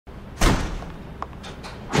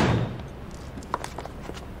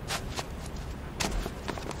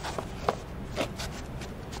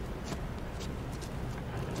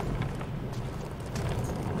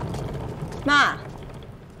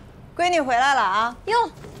你回来了啊！哟，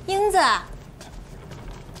英子，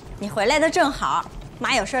你回来的正好，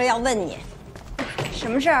妈有事要问你。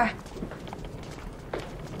什么事儿？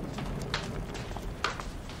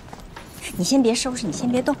你先别收拾，你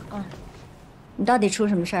先别动啊。你到底出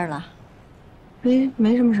什么事儿了？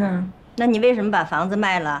没什么事儿。那你为什么把房子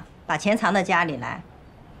卖了，把钱藏到家里来？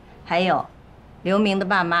还有，刘明的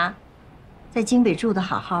爸妈，在京北住得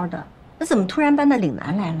好好的，那怎么突然搬到岭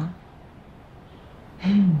南来了？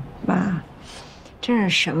妈，真是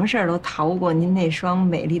什么事儿都逃不过您那双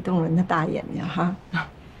美丽动人的大眼睛哈。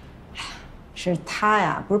是他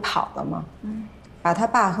呀，不是跑了吗？把他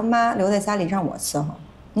爸和妈留在家里让我伺候。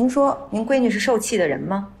您说您闺女是受气的人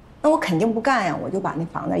吗？那我肯定不干呀，我就把那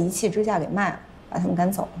房子一气之下给卖了，把他们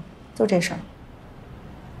赶走了，就这事儿。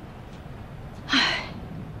唉，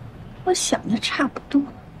我想的差不多。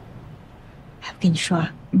哎，我跟你说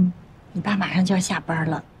啊，你爸马上就要下班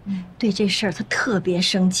了，对这事儿他特别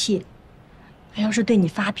生气。他要是对你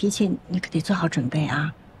发脾气，你可得做好准备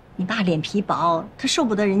啊。你爸脸皮薄，他受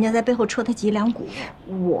不得人家在背后戳他脊梁骨。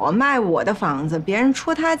我卖我的房子，别人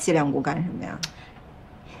戳他脊梁骨干什么呀？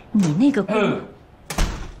你那个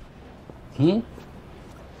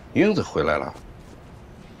英子回来了。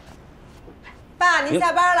爸，您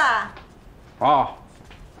下班了？啊，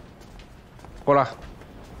过来，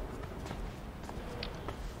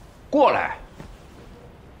过来。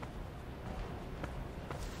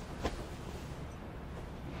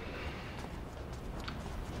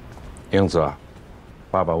英子，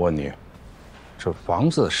爸爸问你，这房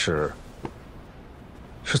子是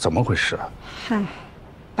怎么回事啊？嗨，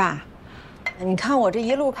爸，你看我这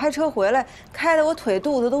一路开车回来，开得我腿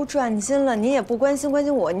肚子都转筋了，您也不关心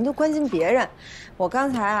我，您就关心别人。我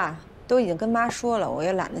刚才啊都已经跟妈说了，我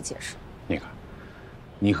也懒得解释。你看，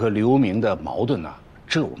你和刘明的矛盾呢，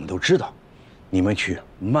这我们都知道，你们去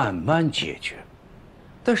慢慢解决。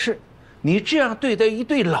但是你这样对待一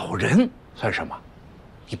对老人算什么？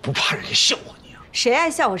你不怕人家笑话你啊？谁爱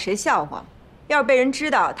笑话谁笑话，要是被人知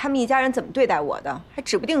道他们一家人怎么对待我的，还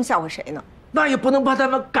指不定笑话谁呢。那也不能把他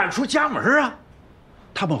们赶出家门啊！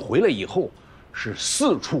他们回来以后是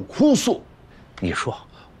四处哭诉，你说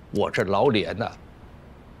我这老脸呢，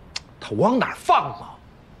他往哪儿放啊？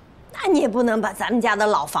那你也不能把咱们家的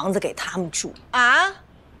老房子给他们住啊！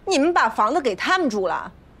你们把房子给他们住了，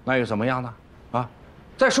那又怎么样呢？啊！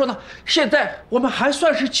再说呢，现在我们还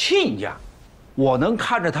算是亲家，我能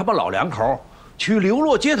看着他们老两口去流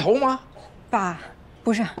落街头吗？爸，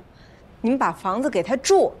不是，你们把房子给他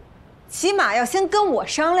住，起码要先跟我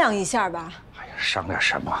商量一下吧。哎呀，商量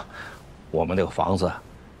什么？我们那个房子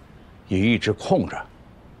也一直空着。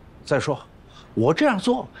再说，我这样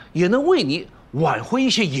做也能为你挽回一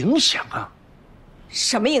些影响啊。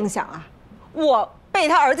什么影响啊？我被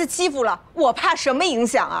他儿子欺负了，我怕什么影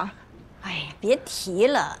响啊？哎呀，别提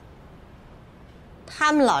了，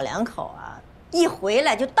他们老两口啊，一回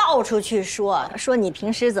来就到处去说你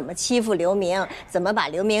平时怎么欺负刘明，怎么把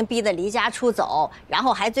刘明逼得离家出走，然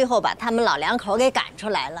后还最后把他们老两口给赶出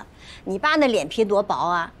来了。你爸那脸皮多薄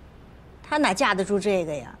啊，他哪架得住这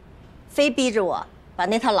个呀？非逼着我把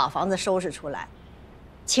那套老房子收拾出来，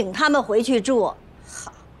请他们回去住。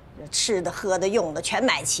好，吃的喝的用的全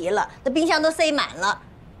买齐了，那冰箱都塞满了。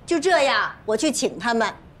就这样，我去请他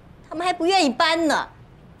们，他们还不愿意搬呢，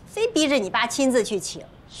非逼着你爸亲自去请，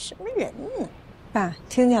什么人呢？爸，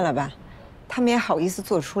听见了吧？他们也好意思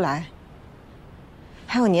做出来。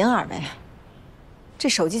还有您二位，这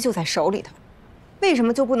手机就在手里头，为什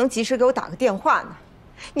么就不能及时给我打个电话呢？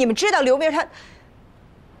你们知道刘明他……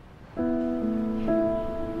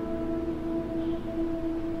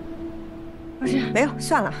不是，没有，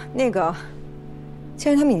算了，那个，既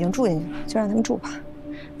然他们已经住进去了，就让他们住吧。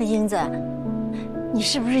那英子，你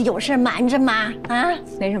是不是有事瞒着妈啊？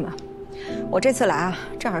没什么，我这次来啊，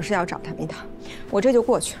正好是要找他们一趟，我这就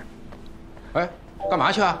过去。哎，干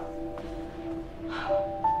嘛去啊？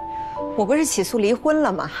我不是起诉离婚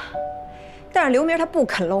了吗？但是刘明他不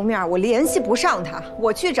肯露面，我联系不上他，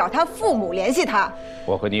我去找他父母联系他。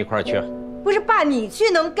我和你一块儿去。不是爸，你去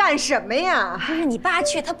能干什么呀？不是你爸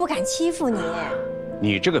去，他不敢欺负你。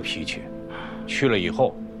你这个脾气，去了以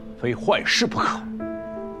后，非坏事不可。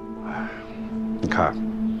你看，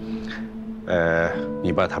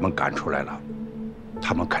你把他们赶出来了，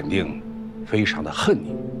他们肯定非常的恨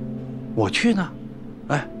你。我去呢，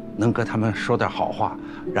哎，能跟他们说点好话，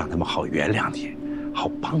让他们好原谅你，好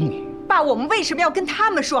帮你。爸，我们为什么要跟他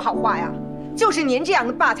们说好话呀？就是您这样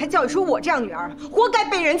的爸才教育出我这样女儿，活该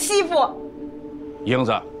被人欺负。英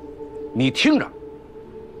子，你听着，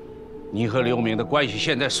你和刘明的关系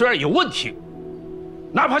现在虽然有问题，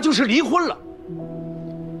哪怕就是离婚了，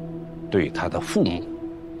对他的父母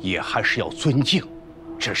也还是要尊敬，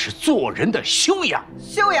这是做人的修养。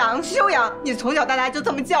修养，修养！你从小到大就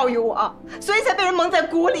这么教育我，所以才被人蒙在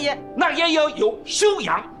鼓里。那也要有修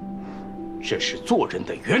养，这是做人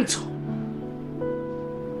的原则。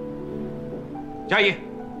佳怡，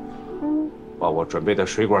把我准备的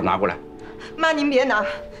水果拿过来。妈，您别拿，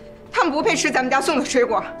他们不配吃咱们家送的水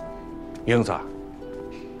果。英子，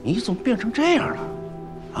你怎么变成这样了？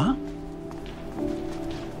啊？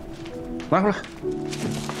拿过来，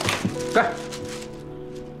来，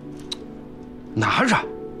拿着。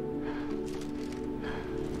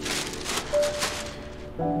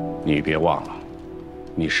你别忘了，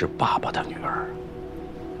你是爸爸的女儿。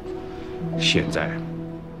现在，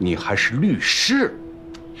你还是律师。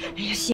哎呀，行。